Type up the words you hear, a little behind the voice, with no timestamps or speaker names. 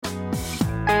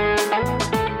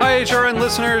HRN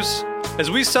listeners.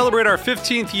 As we celebrate our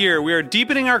 15th year, we are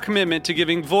deepening our commitment to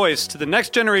giving voice to the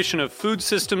next generation of food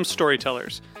systems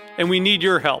storytellers, and we need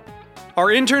your help. Our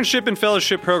internship and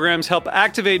fellowship programs help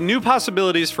activate new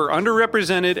possibilities for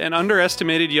underrepresented and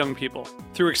underestimated young people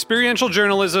through experiential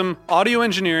journalism, audio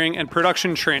engineering, and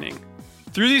production training.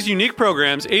 Through these unique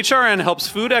programs, HRN helps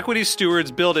food equity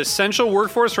stewards build essential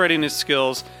workforce readiness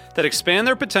skills that expand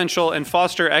their potential and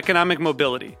foster economic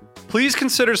mobility. Please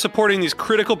consider supporting these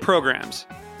critical programs.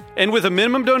 And with a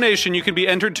minimum donation, you can be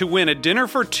entered to win a dinner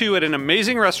for two at an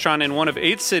amazing restaurant in one of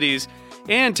 8 cities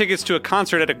and tickets to a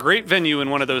concert at a great venue in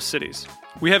one of those cities.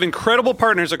 We have incredible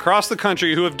partners across the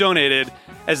country who have donated,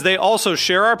 as they also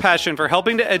share our passion for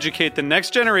helping to educate the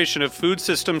next generation of food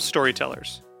systems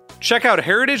storytellers. Check out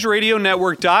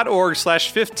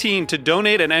heritageradionetwork.org/15 to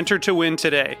donate and enter to win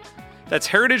today. That's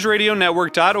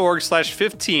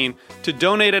heritageradionetwork.org/15 to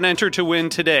donate and enter to win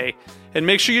today. And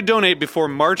make sure you donate before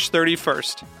March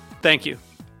 31st. Thank you.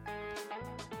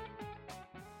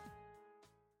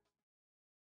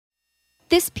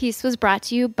 This piece was brought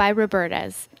to you by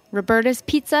Roberta's,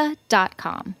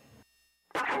 robertaspizza.com.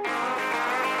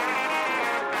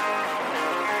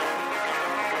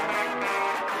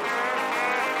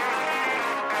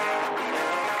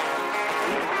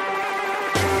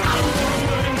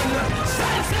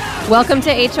 Welcome to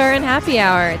HRN Happy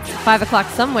Hour. It's 5 o'clock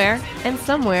somewhere, and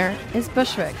somewhere is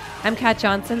Bushwick. I'm Kat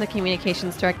Johnson, the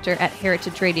Communications Director at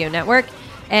Heritage Radio Network,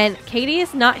 and Katie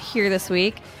is not here this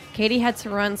week. Katie had to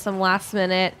run some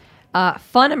last-minute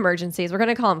fun emergencies. We're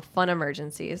going to call them fun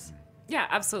emergencies. Yeah,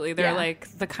 absolutely. They're like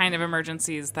the kind of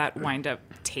emergencies that wind up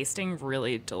tasting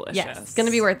really delicious. Yes, it's going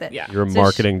to be worth it. Yeah. You're a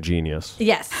marketing genius.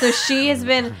 Yes. So she has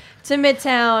been to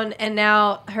Midtown, and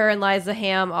now her and Liza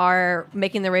Ham are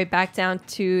making their way back down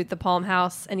to the Palm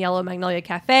House and Yellow Magnolia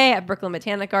Cafe at Brooklyn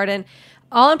Botanic Garden,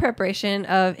 all in preparation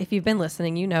of, if you've been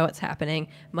listening, you know what's happening.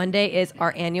 Monday is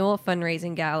our annual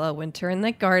fundraising gala, Winter in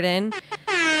the Garden.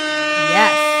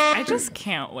 Yes. I just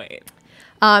can't wait.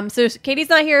 So Katie's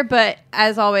not here, but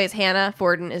as always, Hannah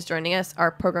Forden is joining us,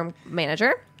 our program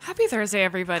manager. Happy Thursday,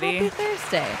 everybody. Happy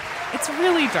Thursday. It's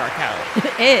really dark out.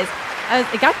 It is.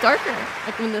 It got darker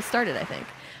when this started, I think.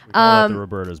 The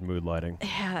Roberta's mood lighting.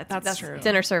 Yeah, that's true.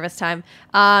 Dinner service time.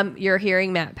 You're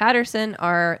hearing Matt Patterson,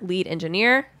 our lead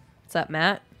engineer. What's up,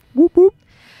 Matt? Whoop, whoop.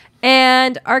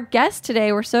 And our guest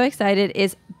today, we're so excited,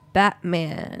 is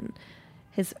Batman.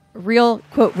 His real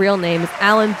name is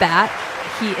Alan Bat.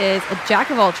 He is a jack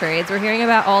of all trades. We're hearing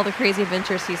about all the crazy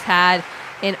adventures he's had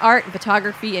in art,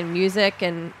 photography, and music,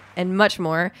 and much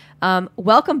more.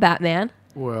 Welcome, Batman.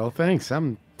 Well, thanks.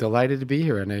 I'm delighted to be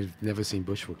here, and I've never seen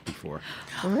Bushwick before.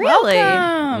 Really?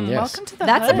 Welcome. Yes. Welcome to the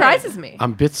That hood. surprises me.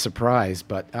 I'm a bit surprised,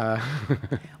 but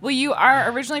Well, you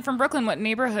are originally from Brooklyn. What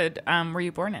neighborhood were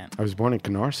you born in? I was born in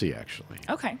Canarsie, actually.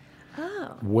 Okay.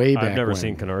 Way back I've never when.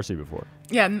 seen Canarsie before.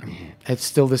 Yeah. It's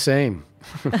still the same.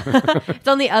 It's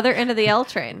on the other end of the L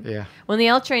train. Yeah. When the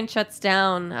L train shuts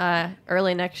down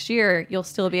early next year, you'll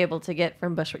still be able to get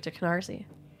from Bushwick to Canarsie.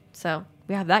 So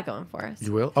we have that going for us.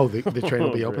 You will? Oh, the train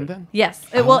will be open then? Yes.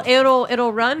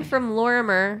 It'll run from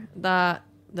Lorimer, the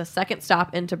second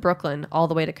stop into Brooklyn, all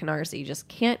the way to Canarsie. You just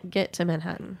can't get to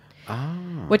Manhattan.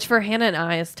 Which for Hannah and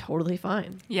I is totally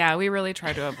fine. Yeah, we really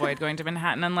try to avoid going to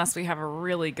Manhattan unless we have a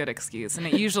really good excuse, and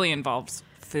it usually involves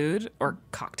food or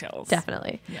cocktails.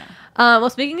 Definitely. Yeah. Well,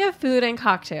 speaking of food and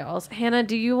cocktails, Hannah,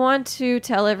 do you want to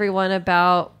tell everyone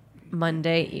about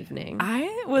Monday evening?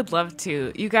 I would love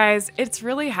to. You guys, it's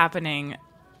really happening.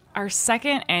 Our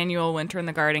second annual Winter in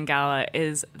the Garden Gala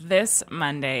is this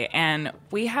Monday, and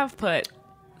we have put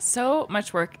so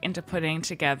much work into putting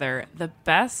together the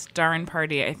best darn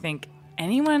party I think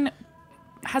anyone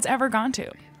has ever gone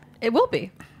to. It will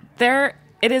be.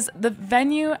 It is the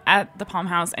venue at the Palm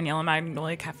House and Yellow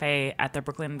Magnolia Cafe at the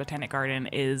Brooklyn Botanic Garden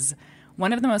is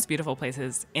one of the most beautiful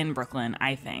places in Brooklyn,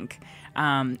 I think.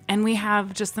 And we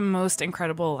have just the most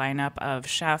incredible lineup of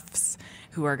chefs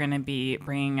who are going to be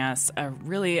bringing us a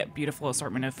really beautiful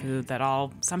assortment of food that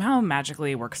all somehow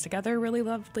magically works together really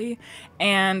lovely.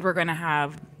 And we're going to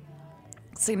have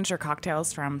signature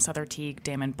cocktails from Souther Teague,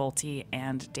 Damon Bolte,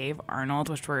 and Dave Arnold,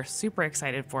 which we're super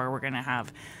excited for. We're going to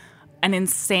have an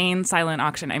insane silent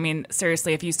auction. I mean,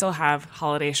 seriously, if you still have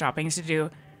holiday shopping to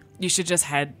do, you should just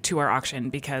head to our auction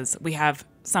because we have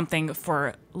something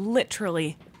for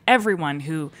literally everyone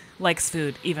who likes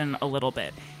food even a little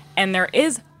bit. And there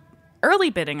is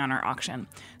early bidding on our auction.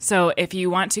 So if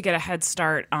you want to get a head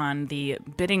start on the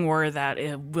bidding war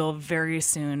that will very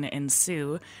soon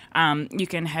ensue, you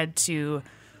can head to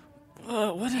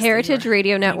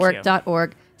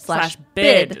heritageradionetwork.org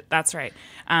BATTMAN/bid. That's right.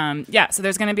 So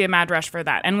there's going to be a mad rush for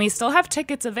that. And we still have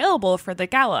tickets available for the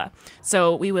gala.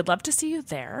 So we would love to see you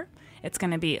there. It's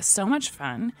going to be so much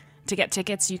fun. To get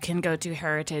tickets, you can go to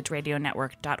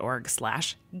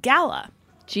heritageradionetwork.org/gala.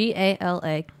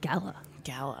 GALA.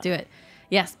 Gala. Do it.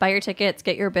 Yes, buy your tickets,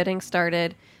 get your bidding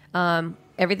started.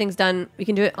 Everything's done. You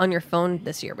can do it on your phone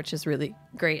this year, which is really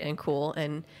great and cool.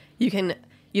 And you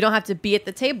don't have to be at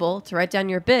the table to write down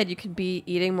your bid. You can be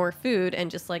eating more food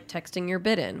and just like texting your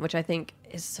bid in, which I think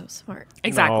is so smart.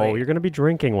 Exactly. No, you're going to be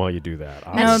drinking while you do that.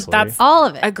 No, Obviously. that's all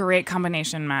of it. A great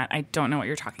combination, Matt. I don't know what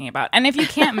you're talking about. And if you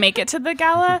can't make it to the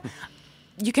gala,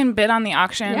 you can bid on the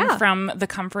auction from the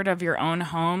comfort of your own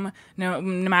home, no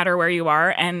matter where you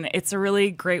are. And it's a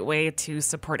really great way to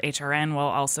support HRN while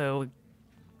also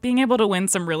being able to win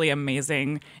some really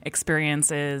amazing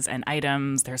experiences and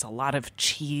items. There's a lot of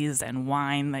cheese and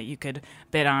wine that you could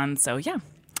bid on. So, yeah,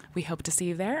 we hope to see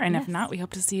you there. And if not, we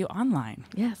hope to see you online.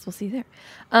 Yes, we'll see you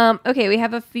there. Okay, we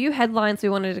have a few headlines we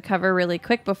wanted to cover really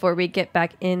quick before we get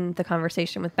back in the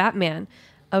conversation with Batman.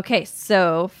 Okay,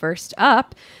 so first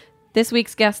up, this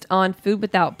week's guest on Food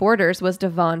Without Borders was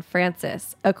Devon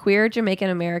Francis. A queer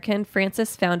Jamaican-American,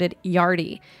 Francis founded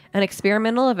Yardie, an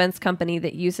experimental events company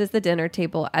that uses the dinner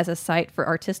table as a site for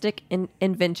artistic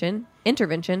intervention,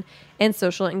 and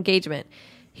social engagement.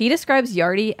 He describes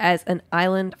Yardie as an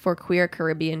island for queer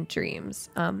Caribbean dreams.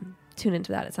 Tune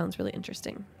into that. It sounds really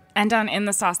interesting. And on In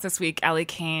the Sauce this week, Allie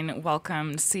Kane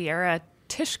welcomed Sierra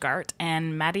Tishgart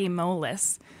and Maddie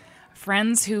Molis,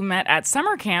 friends who met at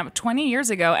summer camp 20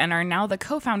 years ago and are now the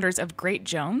co-founders of Great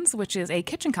Jones, which is a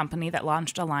kitchen company that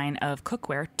launched a line of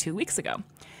cookware 2 weeks ago.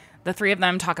 The three of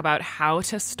them talk about how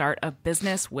to start a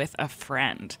business with a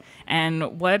friend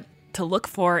and what to look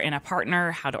for in a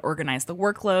partner, how to organize the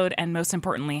workload, and most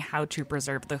importantly, how to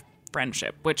preserve the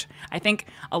friendship, which I think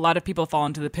a lot of people fall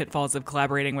into the pitfalls of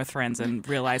collaborating with friends and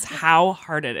realize how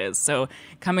hard it is. So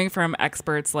coming from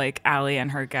experts like Allie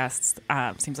and her guests,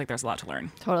 seems like there's a lot to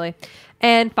learn. Totally.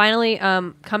 And finally,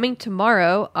 coming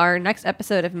tomorrow, our next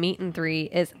episode of Meat and Three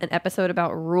is an episode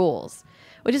about rules,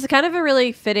 which is kind of a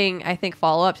really fitting, I think,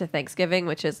 follow-up to Thanksgiving,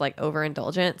 which is like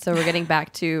overindulgent. So we're getting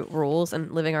back to rules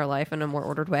and living our life in a more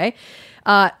ordered way.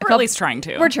 We're at least trying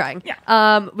to. We're trying. Yeah.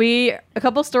 A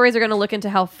couple stories are going to look into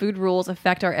how food rules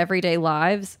affect our everyday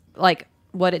lives, like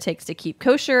what it takes to keep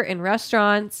kosher in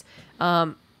restaurants,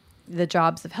 the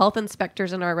jobs of health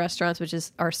inspectors in our restaurants, which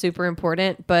are super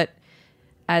important. But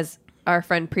as our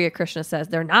friend Priya Krishna says,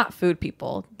 they're not food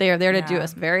people. They are there to do a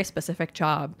very specific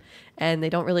job, and they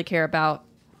don't really care about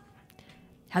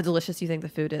how delicious you think the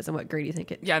food is and what grade you think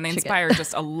it Yeah, and they should inspire get.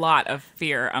 just a lot of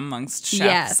fear amongst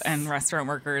chefs and restaurant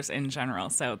workers in general.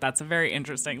 So that's a very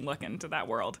interesting look into that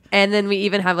world. And then we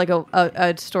even have like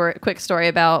a quick story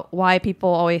about why people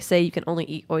always say you can only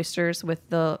eat oysters with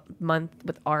the month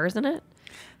with R's in it.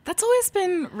 That's always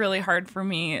been really hard for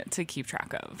me to keep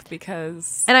track of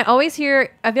because... And I always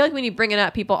hear, I feel like when you bring it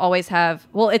up, people always have,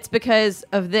 well, it's because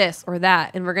of this or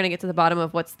that. And we're going to get to the bottom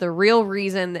of what's the real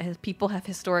reason that people have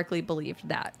historically believed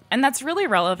that. And that's really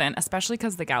relevant, especially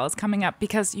because the gala's coming up.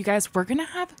 Because, you guys, we're going to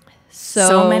have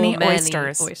so many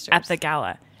oysters at the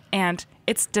gala. And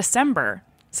it's December,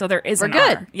 so there is an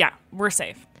good. R. Yeah, we're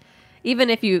safe.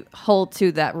 Even if you hold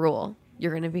to that rule,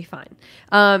 you're going to be fine.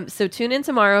 So tune in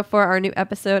tomorrow for our new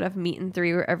episode of Meat and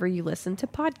Three, wherever you listen to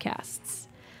podcasts.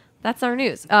 That's our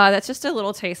news. That's just a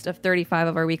little taste of 35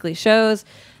 of our weekly shows.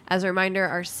 As a reminder,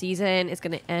 our season is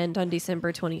going to end on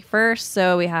December 21st.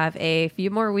 So we have a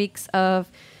few more weeks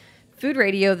of food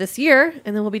radio this year,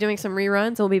 and then we'll be doing some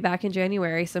reruns. We'll be back in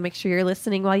January. So make sure you're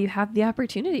listening while you have the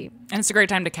opportunity. And it's a great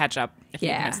time to catch up if you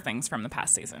missed things from the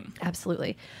past season.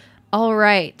 Absolutely. All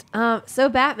right. So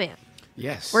Batman.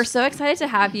 Yes. We're so excited to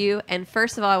have you. And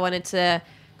first of all, I wanted to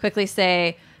quickly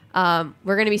say we're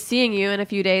going to be seeing you in a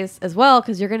few days as well,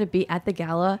 because you're going to be at the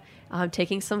gala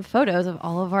taking some photos of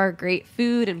all of our great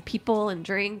food and people and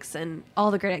drinks and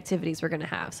all the great activities we're going to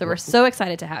have. So we're so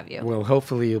excited to have you. Well,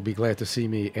 hopefully you'll be glad to see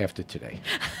me after today.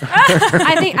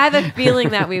 I have a feeling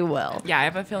that we will. Yeah, I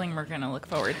have a feeling we're going to look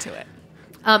forward to it.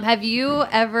 Have you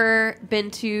ever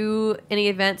been to any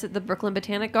events at the Brooklyn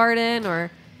Botanic Garden or?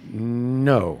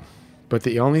 No. But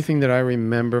the only thing that I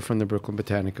remember from the Brooklyn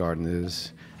Botanic Garden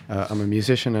is I'm a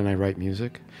musician and I write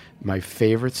music. My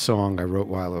favorite song I wrote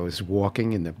while I was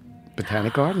walking in the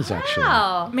Botanic Gardens, actually.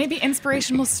 Wow. Maybe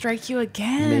inspiration will strike you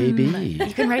again. Maybe.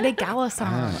 You can write a gala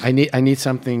song. I need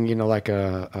something, like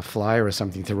a flyer or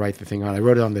something to write the thing on. I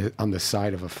wrote it on the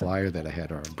side of a flyer that I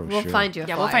had, or a brochure. We'll find you a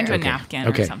Yeah, flyer. we'll find you a Okay. napkin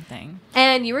Okay. or something.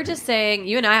 And you were just saying,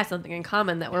 you and I have something in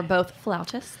common, that we're both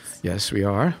flautists. Yes, we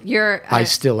are. You're. I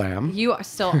still am. You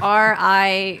still are.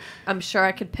 I'm sure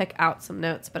I could pick out some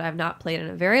notes, but I've not played in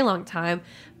a very long time.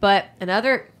 But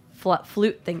another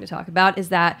flute thing to talk about is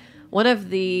that one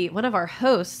of our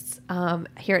hosts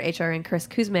here at HRN, Chris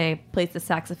Kuzme, plays the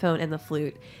saxophone and the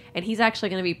flute, and he's actually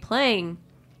going to be playing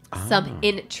some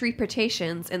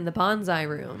interpretations in the bonsai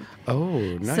room. Oh,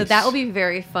 nice. So that will be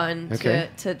very fun Okay.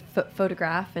 to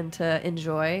photograph and to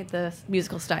enjoy the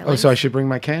musical styling. Oh, so I should bring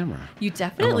my camera. You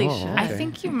definitely Oh, should. okay. I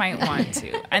think you might want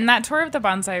to. And that tour of the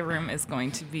bonsai room is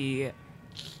going to be,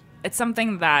 it's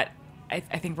something that I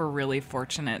think we're really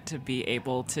fortunate to be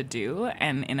able to do,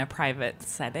 and in a private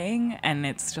setting. And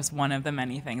it's just one of the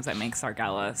many things that makes our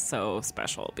gala so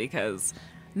special, because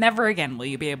never again will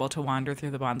you be able to wander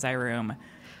through the bonsai room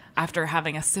after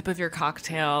having a sip of your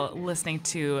cocktail, listening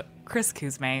to Chris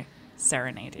Kuzme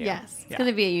serenade you. Yes, it's Yeah. going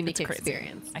to be a unique It's crazy.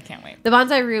 experience. I can't wait. The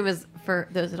bonsai room is, for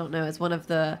those who don't know, is one of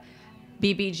the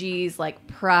BBG's like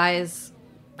prize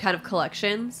kind of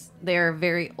collections. They're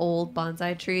very old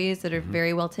bonsai trees that are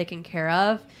very well taken care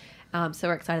of. So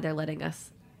we're excited they're letting us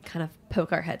kind of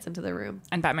poke our heads into the room.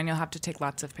 And Batman, you'll have to take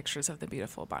lots of pictures of the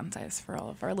beautiful bonsais for all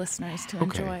of our listeners to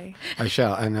enjoy. I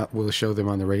shall, and we'll show them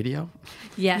on the radio.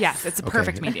 Yes. It's a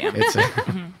perfect medium. It's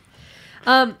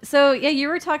So yeah, you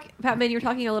were talking, Batman, you were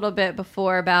talking a little bit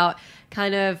before about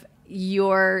kind of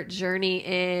your journey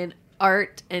in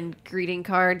art and greeting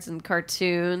cards and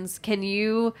cartoons. Can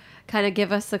you kind of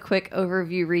give us a quick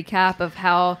overview recap of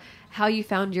how you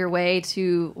found your way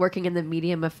to working in the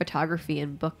medium of photography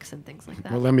and books and things like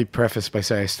that? Well, let me preface by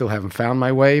saying I still haven't found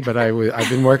my way, but I've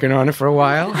been working on it for a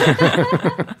while.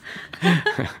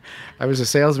 I was a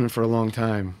salesman for a long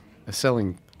time,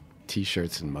 selling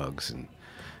T-shirts and mugs and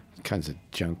kinds of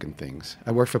junk and things.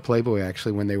 I worked for Playboy,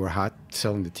 actually, when they were hot,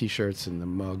 selling the T-shirts and the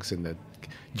mugs and the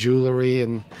jewelry.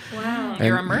 And Wow.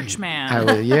 You're a merch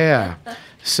man. yeah.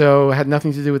 So it had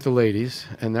nothing to do with the ladies,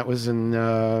 and that was in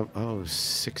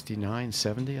 69,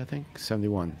 70, I think,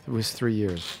 71. It was 3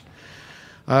 years.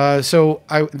 So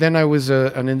I was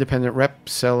an independent rep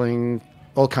selling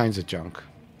all kinds of junk,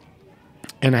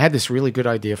 and I had this really good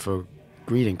idea for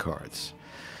greeting cards.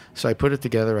 So I put it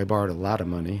together. I borrowed a lot of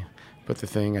money, but the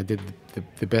thing I did,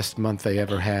 the best month I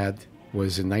ever had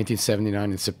was in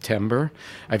 1979 in September.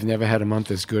 I've never had a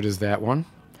month as good as that one.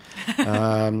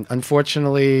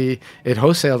 Unfortunately, it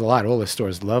wholesaled a lot. All the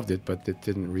stores loved it, but it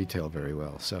didn't retail very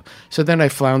well. So then I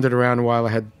floundered around a while. I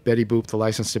had Betty Boop, the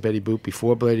license to Betty Boop,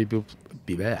 before Betty Boop.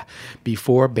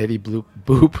 Before Betty Bloop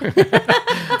Boop.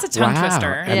 That's a tongue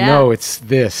twister. Yeah. No, it's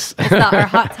this. It's not our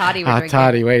hot toddy. we're Hot drinking.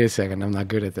 toddy. Wait a second. I'm not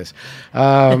good at this.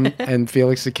 And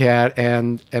Felix the Cat.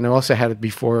 And I also had it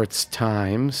before its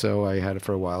time. So I had it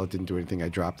for a while. It didn't do anything. I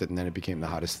dropped it. And then it became the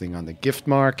hottest thing on the gift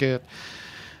market.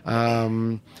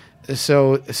 So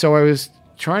I was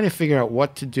trying to figure out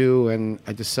what to do. And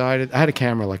I decided, I had a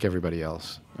camera like everybody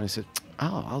else. And I said,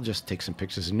 I'll just take some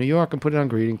pictures in New York and put it on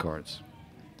greeting cards.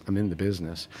 I'm in the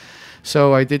business.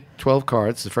 So I did 12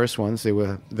 cards. The first ones, they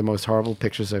were the most horrible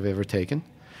pictures I've ever taken.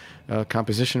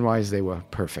 Composition-wise, they were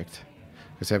perfect,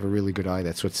 because I have a really good eye.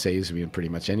 That's what saves me in pretty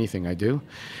much anything I do.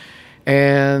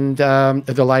 And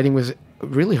the lighting was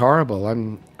really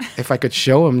horrible. If I could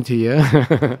show them to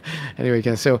you. Anyway,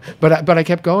 but I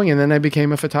kept going, and then I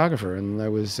became a photographer, and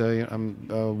I'm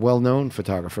a well-known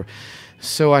photographer.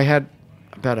 So I had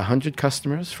about 100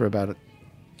 customers for about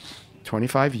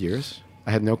 25 years. I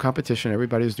had no competition.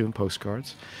 Everybody was doing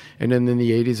postcards. And then in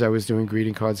the 80s, I was doing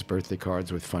greeting cards, birthday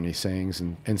cards with funny sayings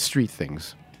and street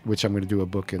things, which I'm going to do a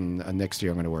book in next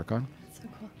year I'm going to work on. So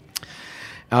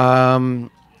cool.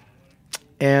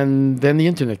 And then the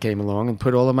internet came along and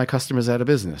put all of my customers out of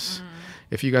business.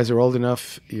 If you guys are old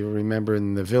enough, you'll remember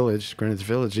in the village, Greenwich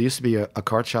Village, there used to be a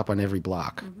card shop on every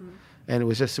block. Mm-hmm. And it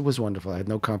was wonderful. I had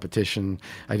no competition.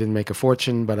 I didn't make a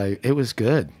fortune, but it was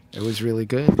good. It was really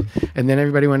good. And then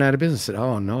everybody went out of business and said,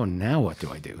 oh, no, now what do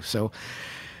I do? So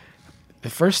the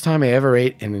first time I ever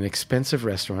ate in an expensive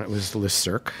restaurant was Le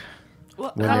Cirque.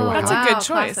 Well, When they were that's hot. a good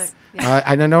choice. Classic. Yeah.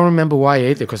 And I don't remember why I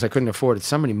ate there because I couldn't afford it.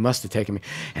 Somebody must have taken me.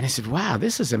 And I said, wow,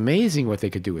 this is amazing what they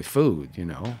could do with food, you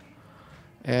know.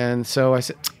 And so I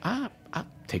said, I'll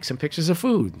take some pictures of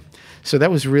food. So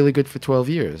that was really good for 12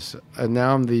 years. And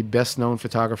now I'm the best-known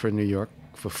photographer in New York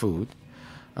for food.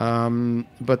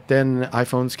 But then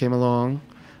iPhones came along.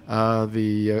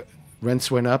 The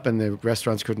rents went up and the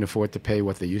restaurants couldn't afford to pay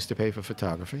what they used to pay for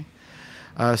photography.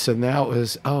 So now it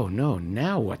was, oh no,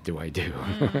 now what do I do?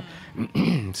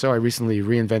 So I recently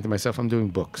reinvented myself. I'm doing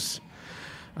books.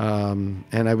 And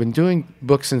I've been doing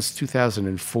books since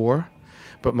 2004,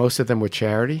 but most of them were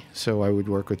charity. So I would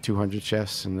work with 200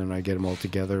 chefs, and then I get them all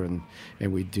together, and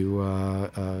we'd do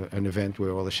an event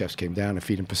where all the chefs came down and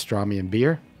feed them pastrami and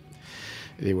beer.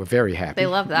 They were very happy. They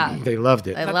love that. They loved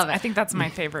it. I love it. I think that's my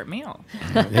favorite meal.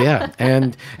 Yeah,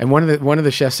 and one of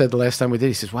the chefs said the last time we did,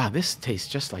 he says, "Wow, this tastes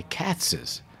just like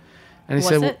Katz's." And I Was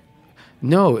said, it?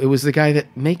 "No, it was the guy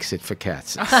that makes it for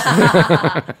Katz's."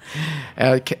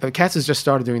 Katz's just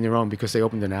started doing their own because they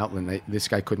opened an outlet. This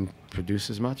guy couldn't produce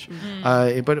as much,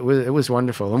 but it was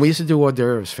wonderful. And we used to do hors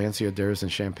d'oeuvres, fancy hors d'oeuvres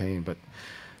and champagne, but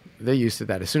they're used to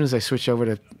that. As soon as I switched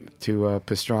over to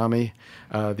pastrami,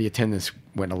 the attendance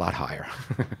went a lot higher.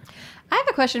 I have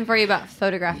a question for you about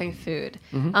photographing food,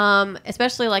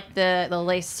 especially like the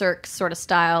lace cirque sort of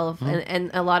style, and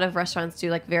a lot of restaurants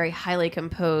do like very highly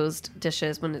composed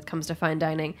dishes when it comes to fine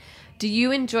dining. Do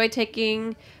you enjoy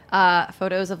taking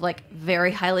photos of like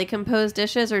very highly composed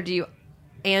dishes, or do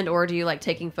you like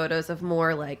taking photos of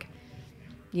more like,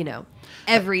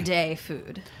 everyday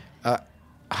food?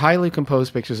 Highly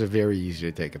composed pictures are very easy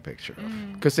to take a picture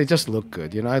of because they just look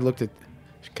good. I looked at,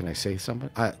 can I say something?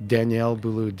 Danielle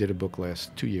Boulou did a book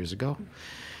 2 years ago.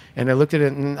 And I looked at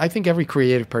it, and I think every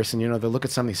creative person, they look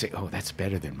at something and say, oh, that's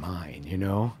better than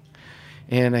mine,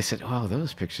 And I said, oh,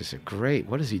 those pictures are great.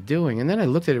 What is he doing? And then I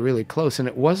looked at it really close, and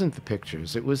it wasn't the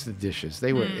pictures. It was the dishes.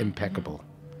 They were impeccable.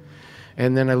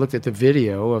 And then I looked at the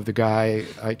video of the guy,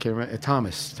 I can't remember,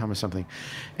 Thomas something.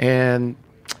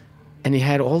 And he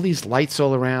had all these lights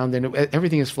all around, and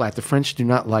everything is flat. The French do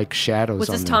not like shadows. Was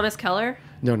this Thomas Keller?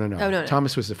 No. Oh, no.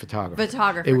 Thomas was the photographer.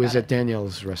 Photographer. It was at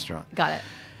Danielle's restaurant. Got it.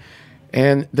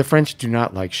 And the French do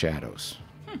not like shadows.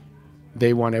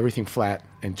 They want everything flat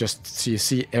and just so you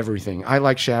see everything. I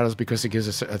like shadows because it gives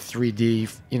us a 3D,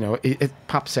 it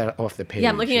pops out off the page. Yeah,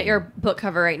 I'm looking at your book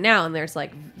cover right now, and there's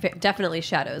like definitely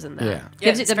shadows in that. Yeah.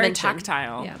 Gives it's it very dimension.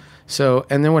 tactile. Yeah. So,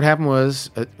 and then what happened was,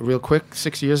 real quick,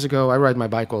 6 years ago, I ride my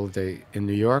bike all day in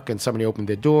New York, and somebody opened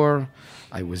their door.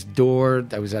 I was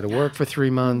doored. I was out of work for 3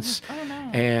 months,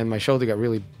 and my shoulder got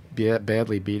really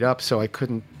badly beat up, so I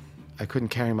couldn't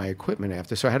carry my equipment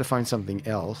after. So I had to find something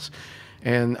else,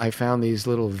 and I found these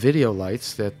little video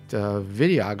lights that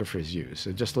videographers use.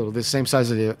 They're just little, the same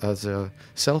size as a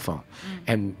cell phone,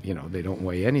 and they don't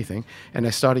weigh anything. And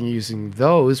I started using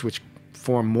those, which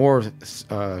form more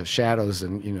shadows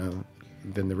than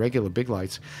the regular big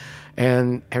lights,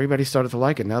 and everybody started to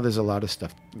like it. Now there's a lot of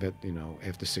stuff that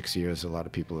after 6 years a lot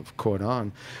of people have caught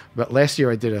on. But last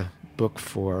year I did a book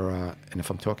for and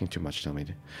if I'm talking too much, tell me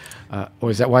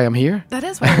or is that why I'm here? That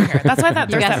is why we're here. That's why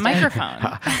there's that microphone.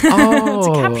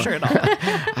 Oh, to capture it all.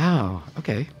 Oh,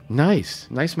 okay, nice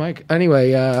mic.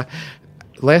 Anyway,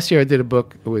 last year I did a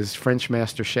book. It was French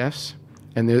Master Chefs.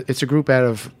 And it's a group out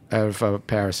of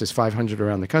Paris. There's 500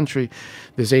 around the country.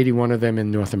 There's 81 of them in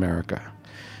North America.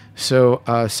 So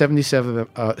 77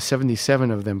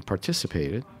 of them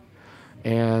participated.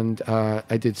 And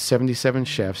I did 77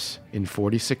 chefs in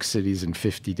 46 cities in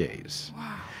 50 days.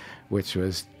 Wow. Which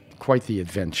was quite the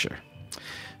adventure.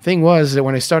 Thing was that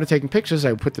when I started taking pictures,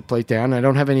 I would put the plate down. I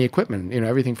don't have any equipment.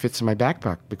 Everything fits in my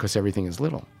backpack because everything is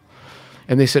little.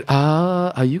 And they said,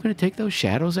 are you going to take those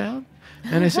shadows out?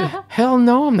 And I said, hell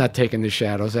no, I'm not taking the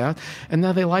shadows out. And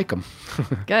now they like them.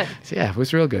 Good. So yeah, it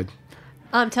was real good.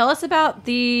 Tell us about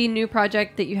the new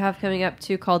project that you have coming up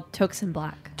too called Toques in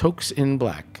Black. Toques in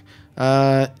Black.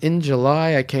 In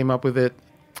July, I came up with it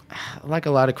like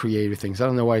a lot of creative things. I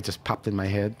don't know why it just popped in my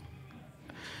head.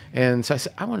 And so I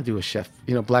said, I want to do a chef,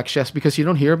 black chefs, because you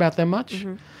don't hear about them much.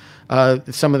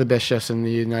 Some of the best chefs in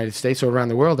the United States or around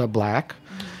the world are black.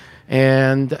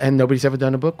 And nobody's ever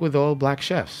done a book with all black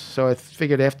chefs. So I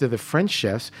figured after the French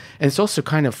chefs, and it's also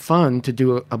kind of fun to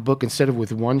do a book instead of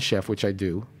with one chef, which I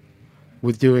do,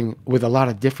 with a lot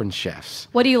of different chefs.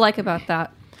 What do you like about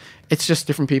that? It's just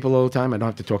different people all the time. I don't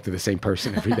have to talk to the same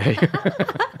person every day.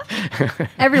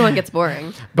 Everyone gets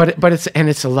boring. But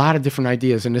it's a lot of different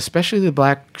ideas, and especially the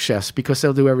black chefs, because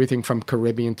they'll do everything from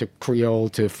Caribbean to Creole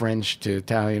to French to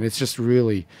Italian. It's just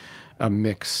really a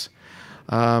mix.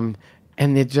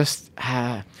 And they just,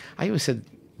 I always said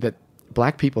that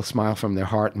black people smile from their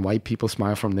heart and white people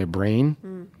smile from their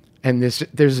brain. And there's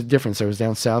a difference. I was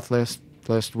down south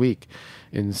last week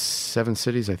in 7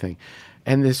 cities, I think.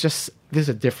 And there's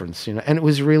a difference, And it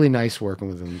was really nice working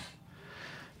with them.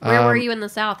 Where were you in the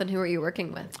South, and who were you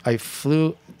working with? I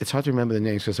flew, it's hard to remember the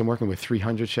names because I'm working with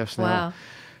 300 chefs now.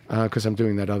 Wow. Because I'm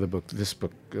doing this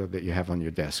book that you have on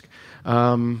your desk.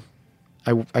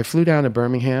 I flew down to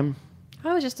Birmingham.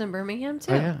 I was just in Birmingham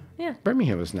too. Oh, yeah. Yeah.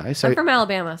 Birmingham was nice. I'm from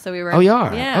Alabama, so we were. Oh, you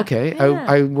are? Yeah. Okay. Yeah.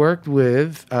 I worked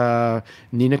with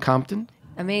Nina Compton.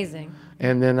 Amazing.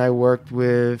 And then I worked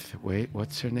with,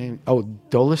 what's her name? Oh,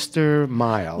 Dolister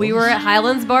Miles. We were at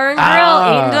Highlands Bar and Grill, Ah.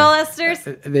 eating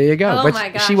Dolesters. There you go. Oh But my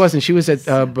gosh. she wasn't. She was at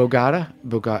Bogata,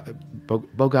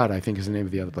 I think is the name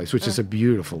of the other place, which is a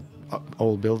beautiful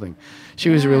old building. She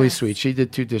was really sweet. She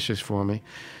did 2 dishes for me.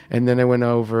 And then I went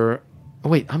over. Oh,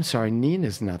 wait, I'm sorry.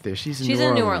 Nina's not there. She's in New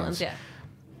Orleans. New Orleans, yeah.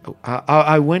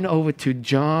 I went over to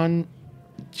John,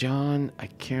 I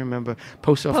can't remember,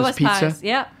 Post Office Post Pizza. Pies,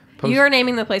 yeah. You are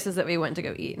naming the places that we went to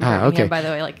go eat in Ah, Birmingham, okay. by the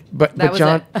way. But that was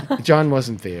John, it. John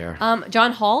wasn't there.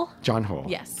 John Hall? John Hall.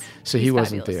 Yes. So He's he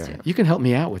wasn't fabulous, there. too. You can help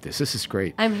me out with this. This is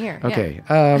great. I'm here. yeah.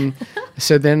 Okay.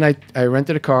 So then I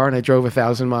rented a car and I drove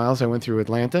 1,000 miles. I went through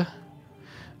Atlanta.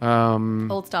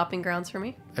 Old stopping grounds for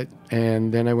me.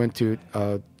 And then I went to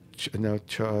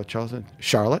Charleston,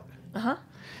 Charlotte. Uh-huh.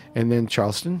 And then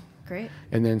Charleston. Great.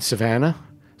 And then Savannah.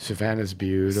 Savannah's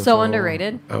beautiful. So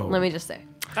underrated, Oh. let me just say.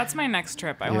 That's my next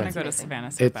trip. I want to go to amazing.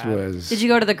 Savannah so It bad. was. Did you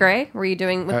go to the Gray? Were you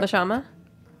doing with Mashama?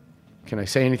 Can I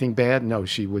say anything bad? No,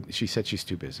 she would. She said she's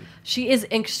too busy. She is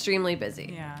extremely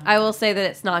busy. Yeah. I will say that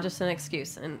it's not just an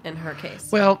excuse in her case.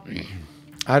 Well,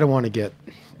 I don't want to get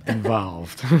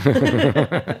involved.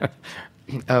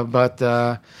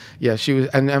 Yeah, she was.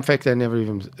 And in fact, I never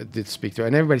even did speak to her.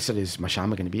 And everybody said, "Is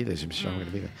Mashama going to be there? Is Mashama going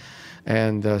to be there?"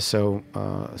 And so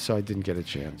I didn't get a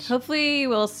chance. Hopefully,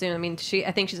 we'll soon. I mean,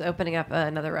 I think she's opening up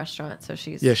another restaurant, so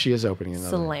she's Yeah, she is opening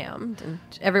another. slammed, and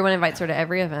everyone invites her to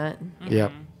every event. Yep. Yeah,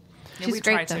 She's we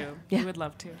great, try though. to. Yeah. We would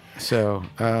love to. So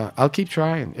I'll keep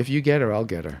trying. If you get her, I'll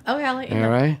get her. Okay, I'll let you know.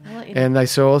 All right. I'll let you know. And I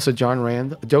saw also Joe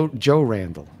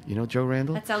Randall. You know Joe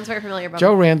Randall? That sounds very familiar.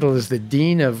 Joe Randall is the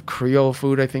dean of Creole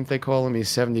food, I think they call him. He's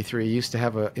 73. He used to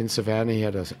have in Savannah, he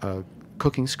had a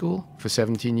cooking school for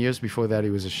 17 years. Before that, he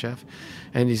was a chef.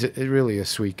 And he's really a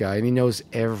sweet guy, and he knows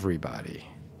everybody.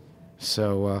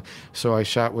 So I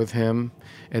shot with him,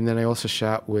 and then I also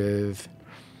shot with,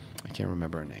 I can't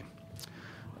remember her name.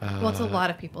 Well, it's a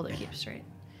lot of people to keep straight.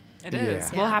 It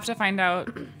is. We'll have to find out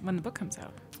when the book comes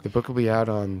out. The book will be out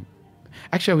on.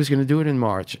 Actually, I was going to do it in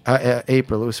March,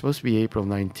 April. It was supposed to be April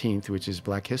 19th, which is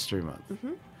Black History Month.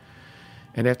 Mm-hmm.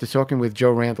 And after talking with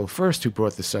Joe Randall first, who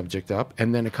brought the subject up,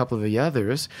 and then a couple of the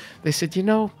others, they said,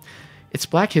 it's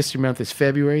Black History Month. It's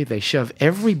February. They shove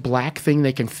every black thing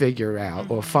they can figure out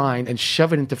or find and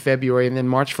shove it into February, and then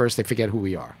March 1st they forget who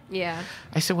we are. Yeah.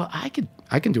 I said, well, I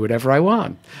can do whatever I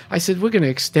want. I said, we're going to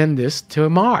extend this to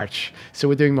March. So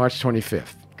we're doing March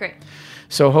 25th. Great.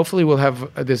 So hopefully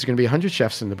there's going to be 100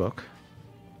 chefs in the book.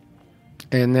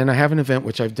 And then I have an event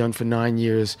which I've done for 9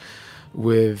 years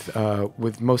with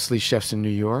mostly chefs in New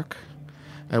York.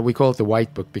 We call it the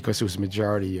White Book because it was a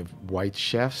majority of white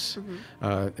chefs.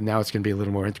 Mm-hmm. Now it's going to be a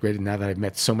little more integrated now that I've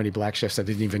met so many black chefs I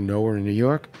didn't even know were in New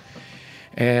York.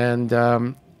 And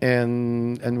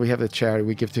we have the charity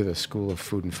we give to the School of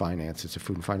Food and Finance. It's a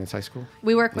food and finance high school.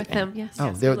 We work with them. Yes. Oh,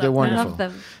 yes, they're we wonderful. love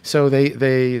them. So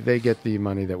they get the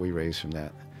money that we raise from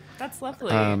that. That's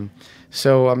lovely.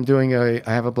 So I'm doing I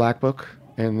have a black book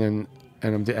and I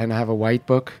have a white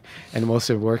book, and I'm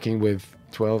also working with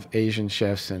 12 Asian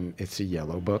chefs, and it's a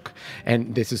yellow book,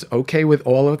 and this is okay with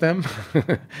all of them.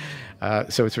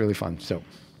 So it's really fun. So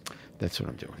that's what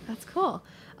I'm doing. That's cool.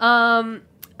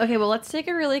 Okay, well, let's take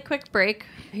a really quick break,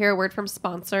 hear a word from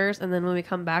sponsors, and then when we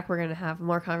come back, we're going to have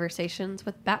more conversations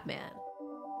with Batman.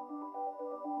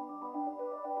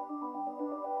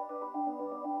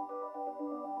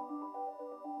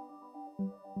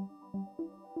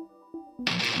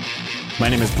 My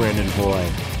name is Brandon Hoy,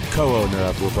 co-owner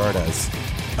of Roberta's,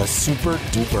 a super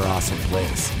duper awesome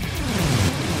place.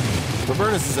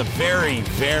 Roberta's is a very,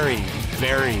 very,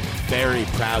 very, very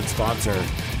proud sponsor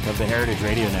of the Heritage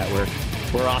Radio Network.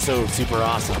 We're also super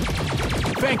awesome.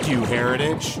 Thank you,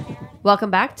 Heritage.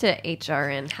 Welcome back to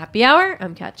HRN Happy Hour.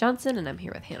 I'm Kat Johnson, and I'm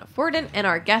here with Hannah Forden, and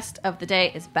our guest of the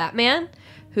day is Batman,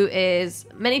 who is,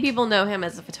 many people know him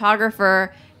as a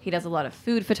photographer. He does a lot of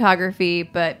food photography,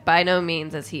 but by no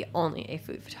means is he only a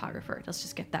food photographer. Let's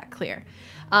just get that clear.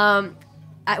 One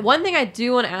thing I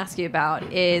do want to ask you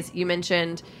about is you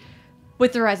mentioned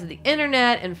with the rise of the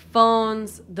internet and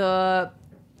phones, the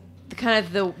kind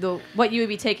of the what you would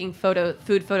be taking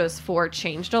food photos for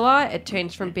changed a lot. It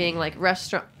changed from being like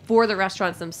for the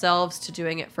restaurants themselves to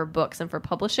doing it for books and for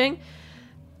publishing.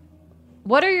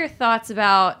 What are your thoughts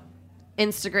about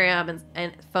Instagram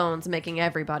and phones making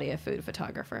everybody a food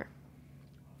photographer?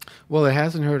 Well, it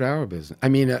hasn't hurt our business. I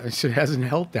mean, it hasn't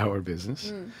helped our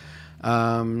business.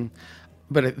 But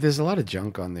there's a lot of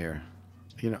junk on there.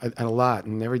 and a lot.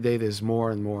 And every day there's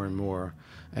more and more and more.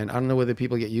 And I don't know whether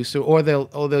people get used to it, or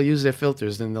they'll use their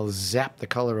filters, then they'll zap the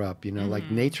color up.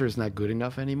 Like nature is not good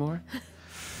enough anymore.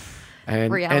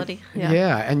 And Reality,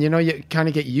 and you kind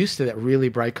of get used to that really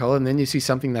bright color, and then you see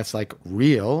something that's like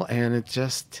real, and it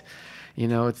just,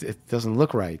 it doesn't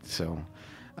look right. So,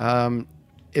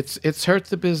 it's hurt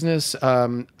the business.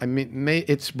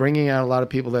 It's bringing out a lot of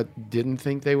people that didn't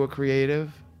think they were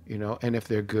creative, and if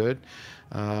they're good.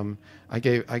 I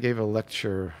gave a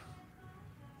lecture.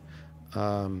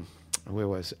 Where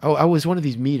was? Oh, I was one of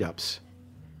these meetups.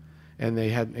 And they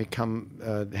had me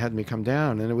come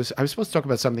down, and I was supposed to talk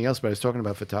about something else, but I was talking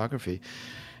about photography,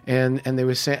 and they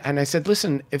were saying, and I said,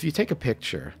 listen, if you take a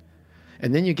picture,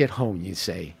 and then you get home, and you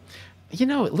say,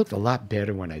 it looked a lot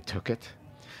better when I took it.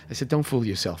 I said, don't fool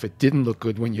yourself. It didn't look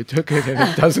good when you took it, and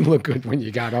it doesn't look good when you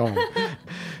got home.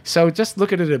 So just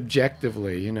look at it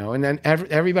objectively, And then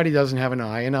everybody doesn't have an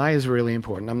eye. An eye is really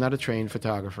important. I'm not a trained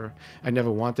photographer. I never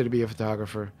wanted to be a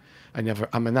photographer. I'm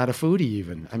not a foodie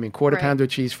even. I mean, quarter pounder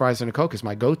cheese, fries, and a Coke is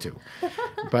my go-to,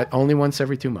 but only once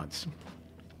every 2 months.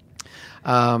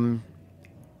 But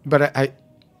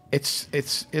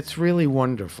it's really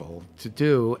wonderful to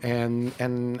do, and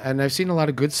I've seen a lot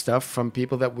of good stuff from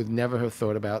people that would never have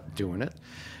thought about doing it,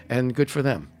 and good for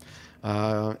them.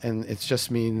 And it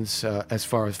just means, as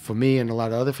far as for me and a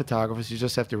lot of other photographers, you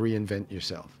just have to reinvent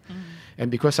yourself. Mm-hmm. And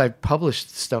because I've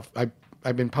published stuff,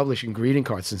 I've been publishing greeting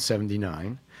cards since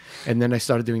 '79. And then I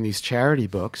started doing these charity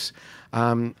books.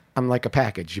 I'm like a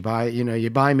package. You buy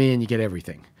me and you get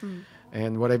everything. Mm.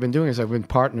 And what I've been doing is I've been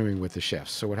partnering with the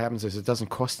chefs. So what happens is it doesn't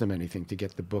cost them anything to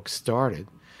get the book started.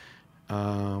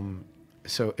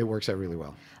 So it works out really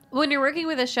well. When you're working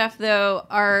with a chef, though,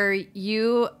 are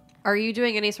you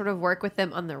doing any sort of work with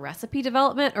them on the recipe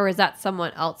development, or is that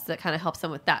someone else that kind of helps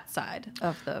them with that side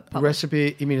of the publishing?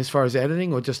 Recipe, you mean as far as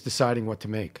editing or just deciding what to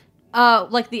make?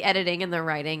 Like the editing and the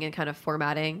writing and kind of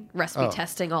formatting, recipe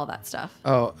testing, all that stuff.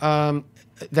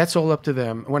 That's all up to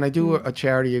them. When I do a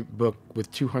charity book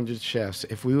with 200 chefs,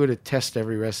 if we were to test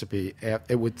every recipe,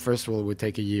 it would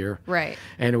take a year. Right.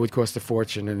 And it would cost a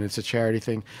fortune, and it's a charity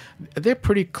thing. They're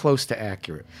pretty close to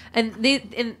accurate.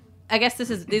 And I guess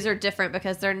these are different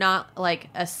because they're not like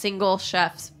a single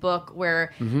chef's book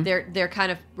where they're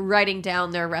kind of writing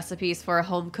down their recipes for a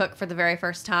home cook for the very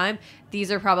first time.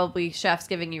 These are probably chefs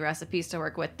giving you recipes to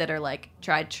work with that are like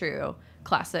tried true,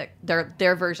 classic.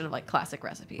 Their version of like classic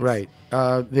recipes. Right.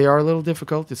 They are a little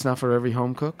difficult. It's not for every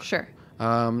home cook. Sure.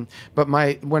 But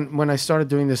when I started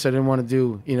doing this, I didn't want to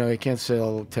do, I can't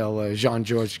tell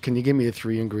Jean-Georges, can you give me a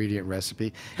 3-ingredient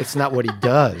recipe? It's not what he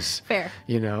does. Fair.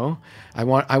 I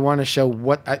want to show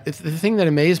the thing that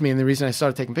amazed me, and the reason I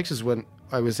started taking pictures when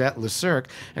I was at Le Cirque,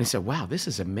 and I said, wow, this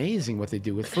is amazing what they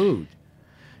do with food.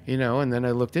 And then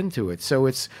I looked into it. So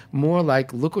it's more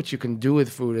like, look what you can do with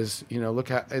food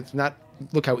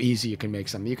look how easy you can make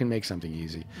something. You can make something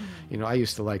easy. I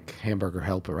used to like Hamburger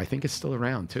Helper. I think it's still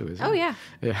around too, isn't it? Oh, yeah.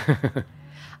 Yeah.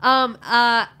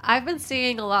 I've been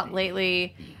seeing a lot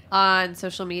lately on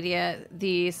social media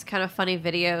these kind of funny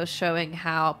videos showing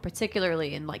how,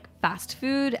 particularly in like fast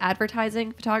food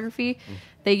advertising photography,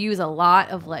 they use a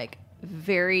lot of like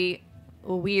very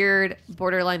weird,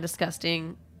 borderline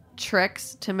disgusting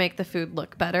tricks to make the food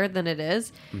look better than it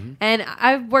is. And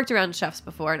I've worked around chefs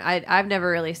before, and I've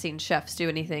never really seen chefs do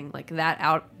anything like that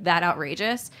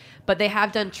outrageous, but they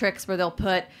have done tricks where they'll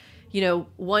put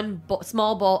one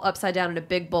small bowl upside down in a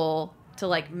big bowl to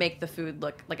like make the food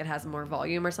look like it has more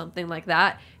volume or something like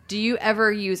that. Do you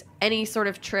ever use any sort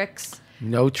of tricks?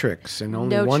 No tricks, and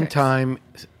only one time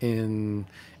in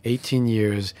 18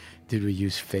 years did we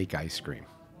use fake ice cream.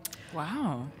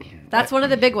 Wow. That's one of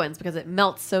the big ones because it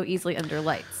melts so easily under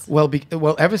lights. Well,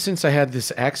 ever since I had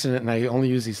this accident and I only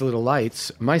use these little lights,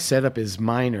 my setup is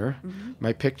minor.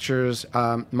 My pictures,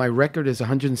 my record is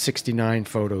 169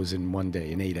 photos in one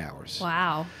day, in 8 hours.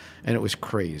 Wow. And it was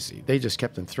crazy. They just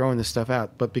kept on throwing this stuff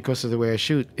out. But because of the way I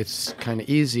shoot, it's kind of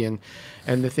easy. And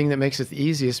the thing that makes it the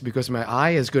easiest, because my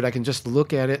eye is good, I can just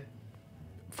look at it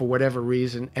for whatever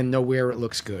reason and know where it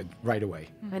looks good right away.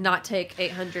 And not take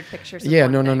 800 pictures. Yeah,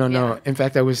 no. In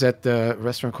fact, I was at a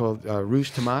restaurant called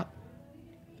Rouge Tomate.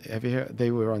 Have you heard? They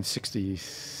were on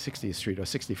 60th Street or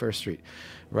 61st Street,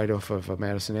 right off of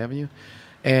Madison Avenue.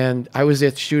 And I was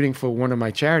there shooting for one of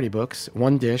my charity books,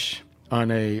 one dish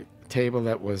on a table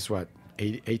that was,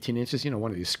 18 inches? One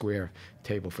of these square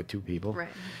table for 2 people. Right.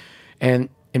 And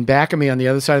in back of me on the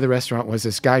other side of the restaurant was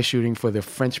this guy shooting for the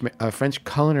French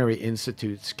Culinary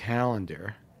Institute's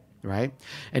calendar. right?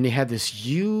 And he had this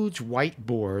huge white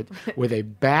board with a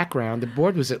background. The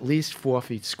board was at least 4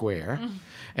 feet square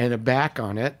and a back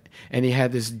on it. And he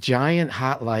had this giant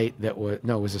hot light that was,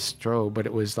 no, it was a strobe, but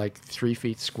it was like 3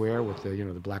 feet square with the,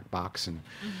 the black box.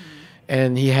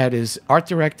 And he had his art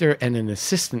director and an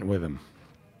assistant with him.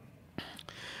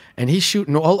 And he's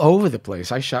shooting all over the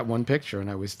place. I shot one picture and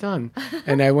I was done.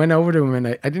 And I went over to him and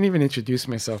I didn't even introduce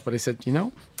myself, but I said,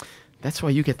 that's why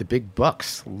you get the big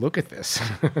bucks. Look at this.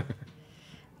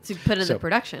 To put in the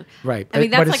production. Right. I mean,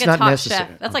 that's but like it's a not top necessary.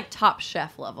 chef. That's like top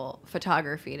chef level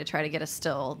photography to try to get a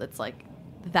still that's like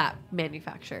that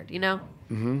manufactured,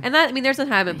 Mm-hmm. And that, I mean, there's a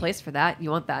time and place for that.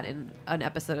 You want that in an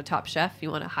episode of Top Chef.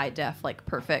 You want a high def, like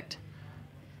perfect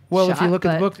Well, shot, if you look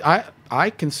at the book, I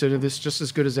consider this just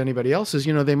as good as anybody else's.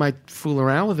 They might fool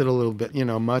around with it a little bit,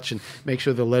 much, and make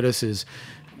sure the lettuce is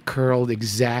curled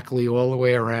exactly all the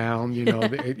way around,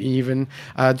 even.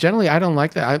 Generally, I don't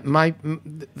like that.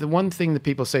 The one thing that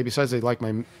people say, besides they like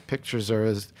my pictures,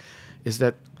 is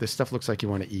that the stuff looks like you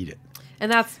want to eat it.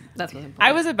 And that's what's important.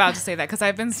 I was about to say that because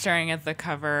I've been staring at the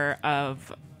cover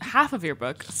of half of your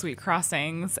book, Sweet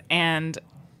Crossings, and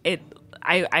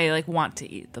I like want to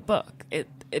eat the book.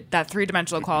 That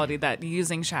three-dimensional quality that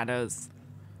using shadows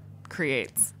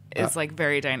creates is like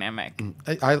very dynamic.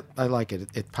 I like it.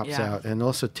 It pops out. And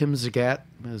also Tim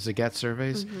Zagat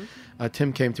Surveys.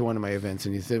 Tim came to one of my events,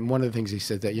 and he said one of the things he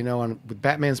said that, with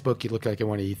Batman's book, you look like you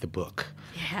want to eat the book.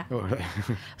 Yeah.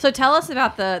 So tell us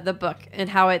about the book and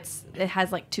how it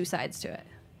has like two sides to it.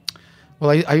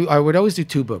 Well, I would always do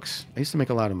 2 books. I used to make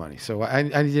a lot of money. So I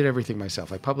did everything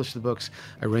myself. I published the books.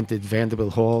 I rented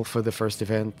Vanderbilt Hall for the first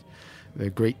event. The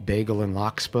Great Bagel and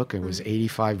Lox book. It was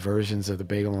 85 versions of the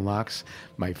Bagel and Lox.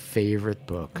 My favorite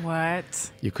book.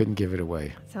 What? You couldn't give it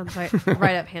away. Sounds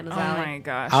right up Hannah's alley. Oh my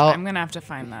gosh. I'm going to have to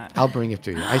find that. I'll bring it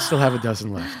to you. I still have a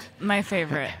dozen left. My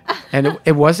favorite. And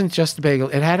it wasn't just the bagel.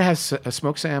 It had to have a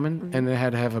smoked salmon, and it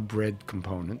had to have a bread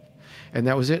component. And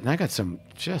that was it. And I got some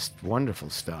just wonderful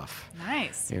stuff.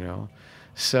 Nice.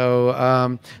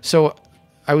 So so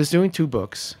I was doing 2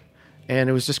 books, and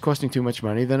it was just costing too much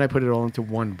money. Then I put it all into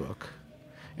 1 book.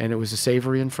 And it was the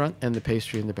savory in front and the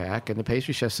pastry in the back. And the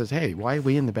pastry chef says, hey, why are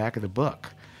we in the back of the book?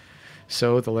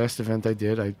 So at the last event I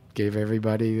did, I gave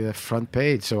everybody the front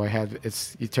page. So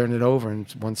you turn it over, and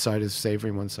one side is savory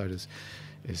and one side is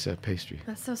pastry.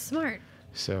 That's so smart.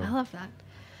 So I love that.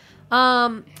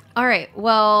 All right.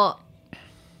 Well,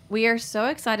 we are so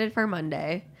excited for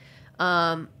Monday.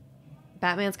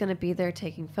 Batman's going to be there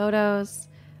taking photos.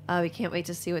 We can't wait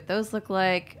to see what those look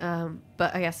like.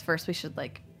 But I guess first we should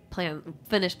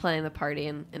finish planning the party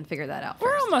and figure that out first.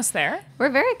 We're almost there. We're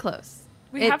very close.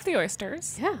 We have the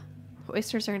oysters. Yeah.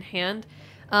 Oysters are in hand.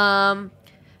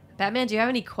 Batman, do you have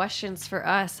any questions for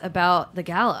us about the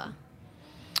gala?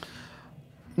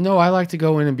 no, I like to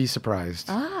go in and be surprised.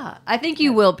 I think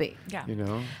you will be. Yeah.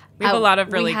 We have a lot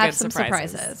of really good some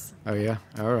surprises. Oh yeah.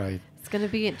 All right. It's going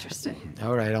to be interesting.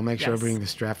 All right. I'll make sure I Yes. bring the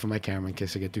strap for my camera in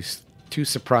case I get too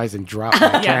surprised and drop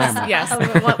my camera. Yes.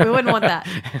 We wouldn't want that.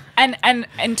 And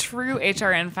in true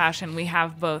HRN fashion, we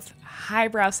have both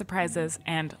highbrow surprises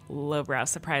and lowbrow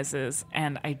surprises,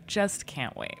 and I just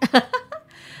can't wait.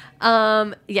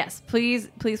 Yes, please,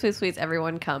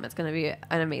 everyone come. It's going to be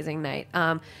an amazing night.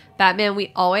 Batman,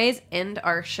 we always end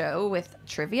our show with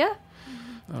trivia.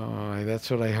 Oh, that's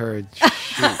what I heard.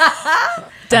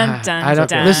 Dun, dun, I don't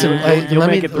dun. listen. You'll Let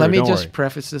make it through, let me don't just worry.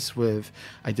 preface this with: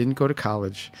 I didn't go to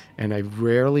college, and I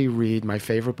rarely read. My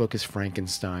favorite book is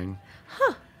Frankenstein.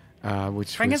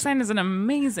 Which Frankenstein is an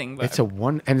amazing book. It's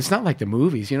and it's not like the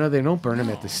movies. They don't burn him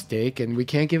at the stake, and we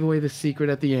can't give away the secret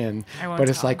at the end. I won't But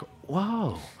it's tell. like,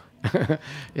 whoa,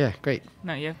 yeah, great.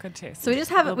 No, you have good taste. So we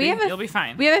just have You'll be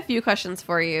fine. We have a few questions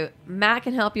for you. Matt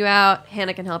can help you out.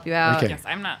 Hannah can help you out. Okay. Yes,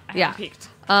 I'm not. I Yeah. haven't peeked.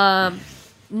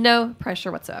 No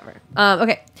pressure whatsoever.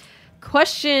 Okay.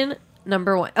 Question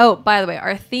number 1. Oh, by the way,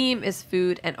 our theme is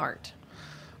food and art.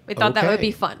 We thought that would Okay.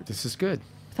 be fun. This is good.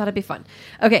 Thought it'd be fun.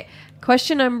 Okay.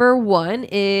 Question number 1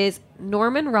 is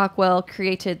Norman Rockwell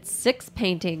created 6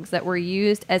 paintings that were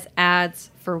used as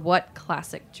ads for what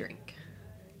classic drink?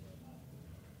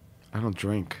 I don't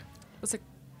drink. Was it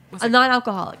A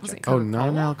non-alcoholic was it drink. Oh, Coca-Cola?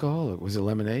 non-alcoholic. Was it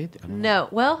lemonade? I don't know. No.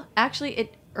 Well, actually,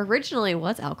 it originally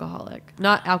was alcoholic.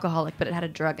 Not alcoholic, but it had a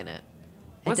drug in it.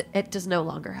 It does no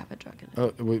longer have a drug in it.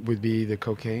 Oh, it would be the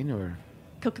cocaine or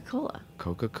Coca-Cola.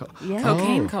 Coca-Cola? Yeah.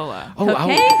 Cocaine cola. Oh,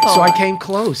 Cocaine so I cola. came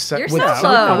close. You're with so some-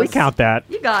 close. No, we count that.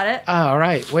 You got it. Oh, all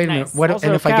right. Wait a minute. Nice. What? Also,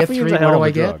 And if I get caffeine's 3, a what hell do of I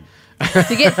a get? drug.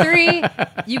 If you get 3,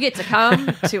 you get to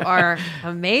come to our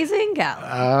amazing gala.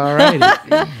 All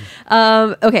righty.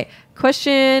 Okay.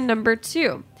 Question number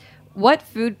 2. What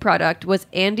food product was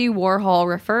Andy Warhol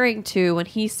referring to when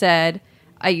he said,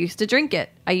 "I used to drink it.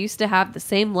 I used to have the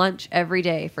same lunch every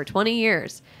day for 20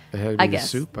 years." It had to be I the guess.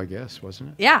 soup, I guess, wasn't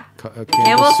it? Yeah. Campbell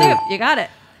Campbell soup. You got it.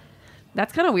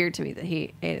 That's kind of weird to me that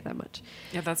he ate it that much.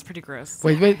 Yeah, that's pretty gross.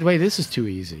 Wait, this is too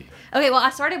easy. Okay, well, I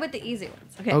started with the easy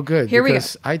ones. Okay. Oh, good. Here we go.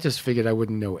 Because I just figured I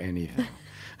wouldn't know anything.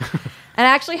 And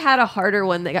I actually had a harder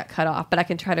one that got cut off, but I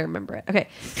can try to remember it.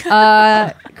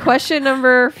 Okay. Question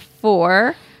number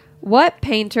 4. What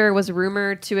painter was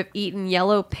rumored to have eaten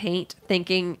yellow paint,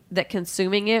 thinking that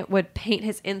consuming it would paint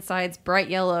his insides bright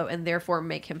yellow and therefore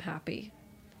make him happy?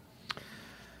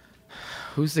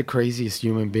 Who's the craziest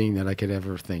human being that I could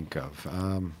ever think of?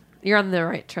 You're on the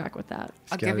right track with that.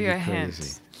 It's I'll gotta give you be a hint.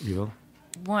 crazy. You will?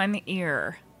 One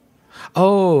ear.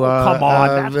 Oh, come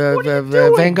on, what are you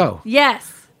doing? Van Gogh.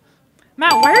 Yes.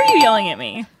 Matt, why are you yelling at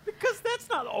me? Because that's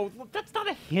not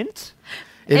a hint.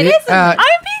 It is a- I'm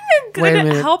being a good Wait a and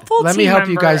minute. helpful Let team me help you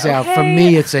member, guys out. For okay?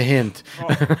 me, it's a hint.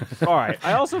 All right.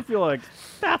 I also feel like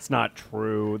that's not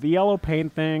true. The yellow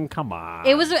paint thing. Come on.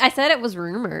 It was. I said it was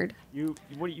rumored.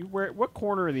 What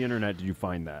corner of the internet did you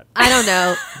find that? I don't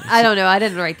know. I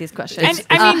didn't write these questions. And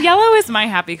I mean, yellow is my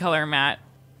happy color, Matt.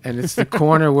 And it's the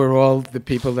corner where all the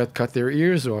people that cut their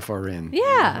ears off are in.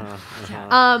 Yeah.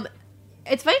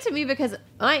 It's funny to me because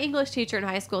my English teacher in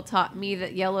high school taught me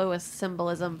that yellow is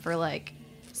symbolism for like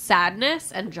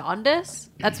sadness and jaundice.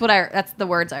 That's the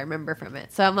words I remember from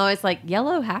it. So I'm always like,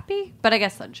 yellow happy, but I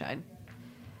guess sunshine.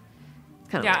 It's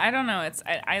kind of Yeah, I don't know.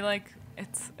 I like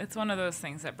it's one of those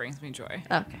things that brings me joy.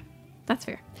 Okay. That's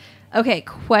fair. Okay,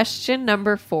 question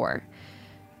number 4.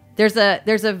 There's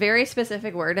a very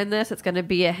specific word in this. It's going to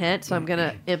be a hint, so I'm going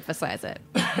to emphasize it.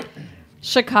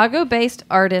 Chicago-based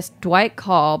artist Dwight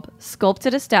Kolb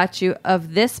sculpted a statue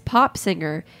of this pop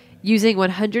singer using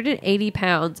 180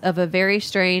 pounds of a very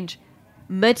strange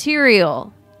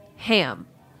material, ham.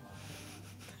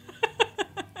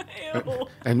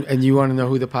 And you want to know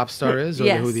who the pop star is or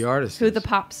Yes. who the artist Who is? the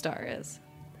pop star is.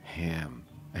 Ham.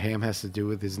 Ham has to do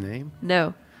with his name?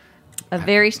 No. A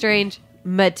very strange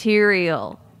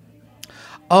material.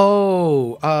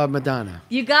 Oh, Madonna.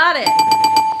 You got it.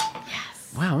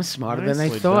 Wow, I'm smarter than I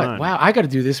Nicely thought. done. Wow, I got to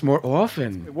do this more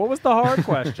often. What was the hard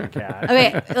question, Kat?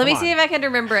 Okay, let me see if I can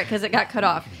remember it because it got cut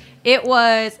off. It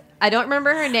was, I don't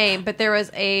remember her name, but there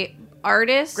was a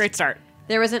artist. Great start.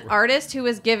 There was an artist who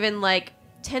was given like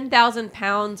 10,000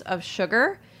 pounds of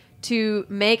sugar to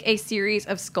make a series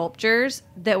of sculptures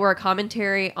that were a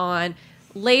commentary on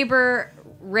labor,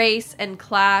 race, and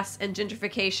class and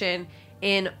gentrification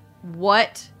in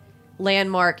what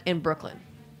landmark in Brooklyn?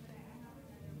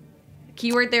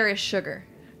 Keyword there is sugar.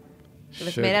 It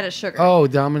was made out of sugar. Oh,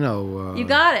 Domino. You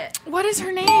got it. What is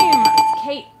her name?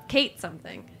 Kate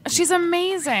something. She's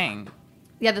amazing.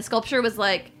 Yeah, the sculpture was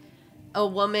like a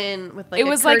woman with like It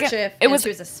was a like kerchief it was and she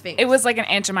was a sphinx. It was like an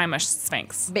Aunt Jemima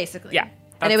sphinx. basically. Yeah,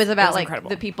 And it was about like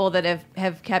incredible. the people that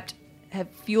have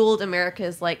fueled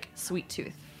America's like sweet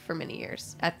tooth for many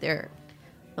years at their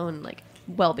own like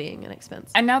well-being and expense.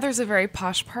 And now there's a very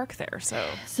posh park there, so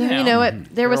So you know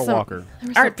what? There was Carol some Walker. there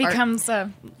was some art becomes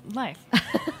life.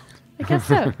 I guess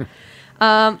so.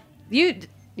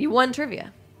 You won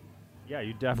trivia. Yeah,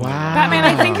 you definitely. Wow. Batman,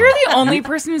 I think you're the only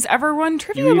person who's ever won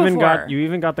trivia You even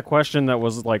before. got the question that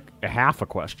was like a half a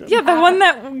question. Yeah, the one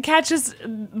that Catches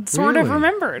sort of Really?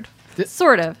 remembered.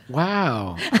 Sort of.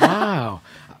 Wow. Wow.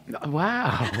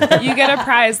 Wow. You get a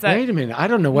prize that Wait a minute. I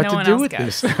don't know what no to one do else with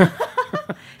gets. this.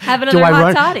 Have another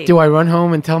hot toddy. Do I run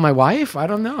home and tell my wife? I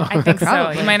don't know. I think so.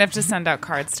 Probably. You might have to send out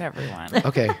cards to everyone.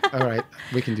 Okay. All right.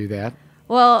 We can do that.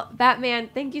 Well, Batman,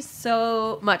 thank you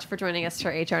so much for joining us for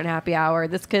HR and Happy Hour.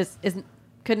 This could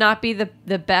not be the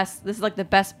best. This is like the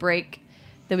best break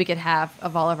that we could have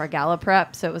of all of our gala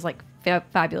prep. So it was like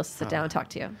fabulous to sit down and talk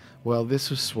to you. Well, this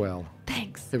was swell.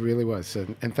 Thanks. It really was.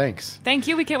 And thanks. Thank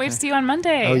you. We can't wait to see you on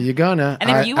Monday. Oh, you're gonna. And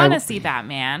if you want to see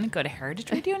Batman, go to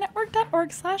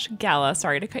heritageradionetwork.org/gala.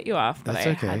 Sorry to cut you off, but That's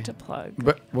I okay. had to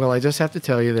plug. Well, I just have to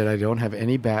tell you that I don't have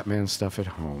any Batman stuff at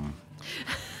home.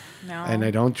 No. And I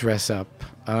don't dress up.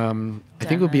 I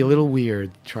think it would be a little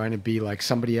weird trying to be like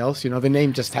somebody else. You know, the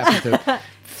name just happened to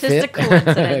fit. a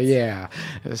coincidence. Yeah.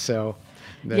 So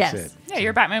that's Yes. it. Yeah,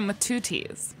 you're Batman with 2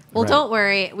 T's. Well, Right. don't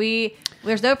worry.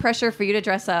 There's no pressure for you to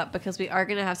dress up because we are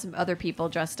going to have some other people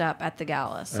dressed up at the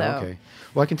gala. So Okay.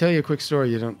 Well, I can tell you a quick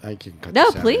story. I can cut no,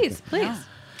 this out. please.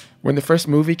 When the first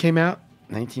movie came out,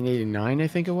 1989, I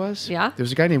think it was. Yeah. There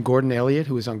was a guy named Gordon Elliott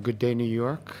who was on Good Day New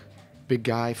York. Big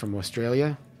guy from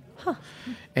Australia.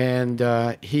 And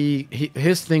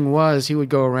his thing was he would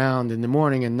go around in the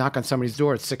morning and knock on somebody's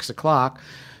door at 6 o'clock,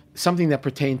 something that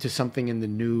pertained to something in the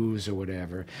news or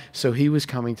whatever. So he was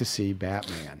coming to see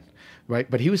Batman. right?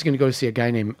 But he was going to go see a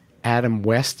guy named Adam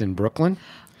West in Brooklyn,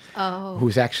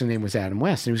 whose actual name was Adam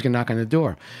West. And he was going to knock on the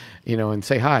door, and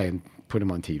say hi and put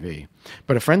him on TV.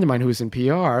 But a friend of mine who was in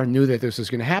PR knew that this was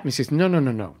going to happen. He says,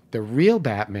 no. The real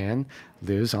Batman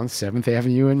lives on 7th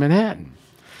Avenue in Manhattan.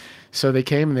 So they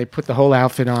came and they put the whole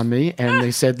outfit on me, and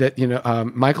they said that,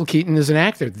 Michael Keaton is an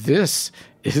actor. This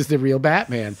is the real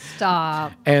Batman.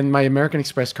 Stop. And my American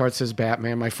Express card says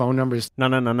Batman. My phone number is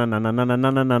Batman.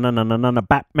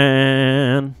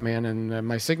 and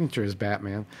my signature is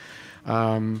Batman.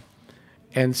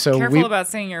 And so Careful about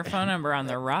saying your phone number on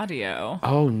the radio.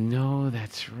 Oh no,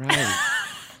 that's right.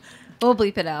 We'll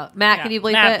bleep it out. Matt, can you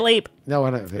bleep Matt, it? bleep. No,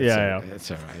 it's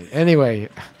all right. Anyway,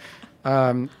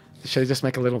 should I just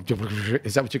make a little?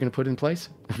 Is that what you're going to put in place?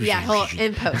 Yeah, he'll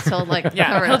in post. He'll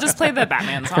He'll just play the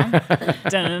Batman song. I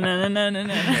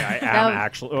am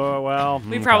actually. Oh well,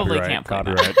 we probably can't play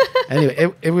copyright.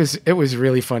 Anyway, it was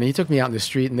really funny. He took me out in the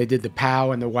street and they did the pow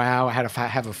and the wow. I had to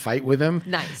have a fight with him.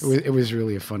 Nice. It was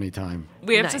really a funny time.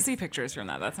 We have to see pictures from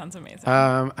that. That sounds amazing.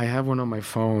 I have one on my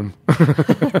phone.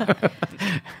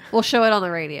 We'll show it on the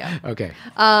radio. Okay.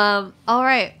 All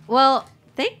right. Well,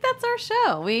 I think that's our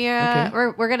show.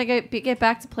 We're gonna get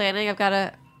back to planning. I've got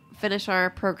to finish our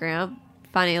program.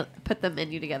 Finally, put the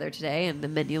menu together today, and the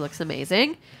menu looks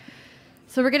amazing.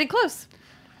 So we're getting close.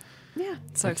 Yeah.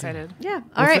 So excited. Yeah.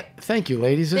 All right. Thank you,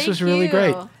 ladies. This Thank was really you.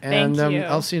 great. Thank And you.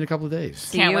 I'll see you in a couple of days.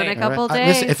 See Can't you in wait. a couple All right?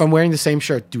 days. Listen, if I'm wearing the same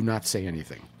shirt, do not say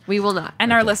anything. We will not.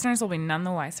 And our listeners will be none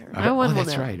the wiser. No one will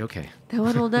That's know. right. Okay. No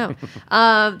one will know.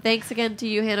 Thanks again to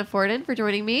you, Hannah Forden, for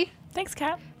joining me. Thanks,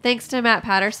 Kat. Thanks to Matt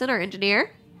Patterson, our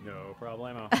engineer. No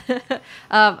problemo.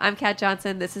 I'm Kat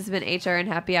Johnson. This has been HR and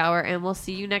Happy Hour, and we'll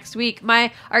see you next week.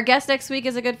 Our guest next week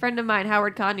is a good friend of mine,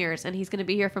 Howard Conyers, and he's going to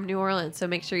be here from New Orleans, so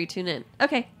make sure you tune in.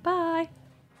 Okay, bye.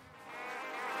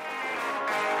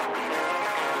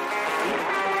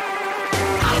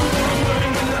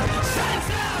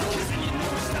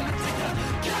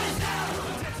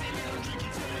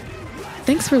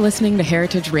 Thanks for listening to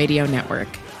Heritage Radio Network,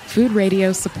 food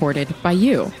radio supported by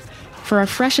you. For our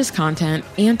freshest content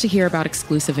and to hear about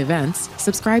exclusive events,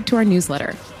 subscribe to our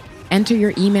newsletter. Enter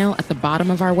your email at the bottom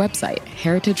of our website,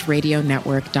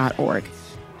 heritageradionetwork.org.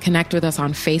 Connect with us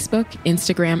on Facebook,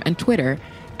 Instagram, and Twitter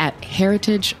at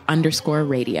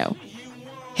heritage_radio.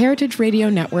 Heritage Radio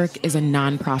Network is a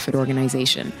nonprofit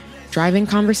organization driving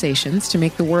conversations to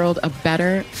make the world a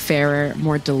better, fairer,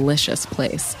 more delicious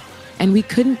place. And we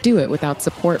couldn't do it without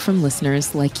support from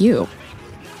listeners like you.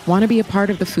 Want to be a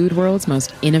part of the food world's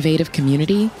most innovative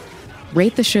community?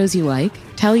 Rate the shows you like,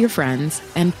 tell your friends,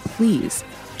 and please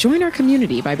join our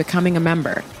community by becoming a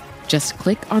member. Just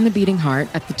click on the beating heart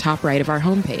at the top right of our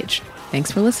homepage.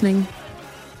 Thanks for listening.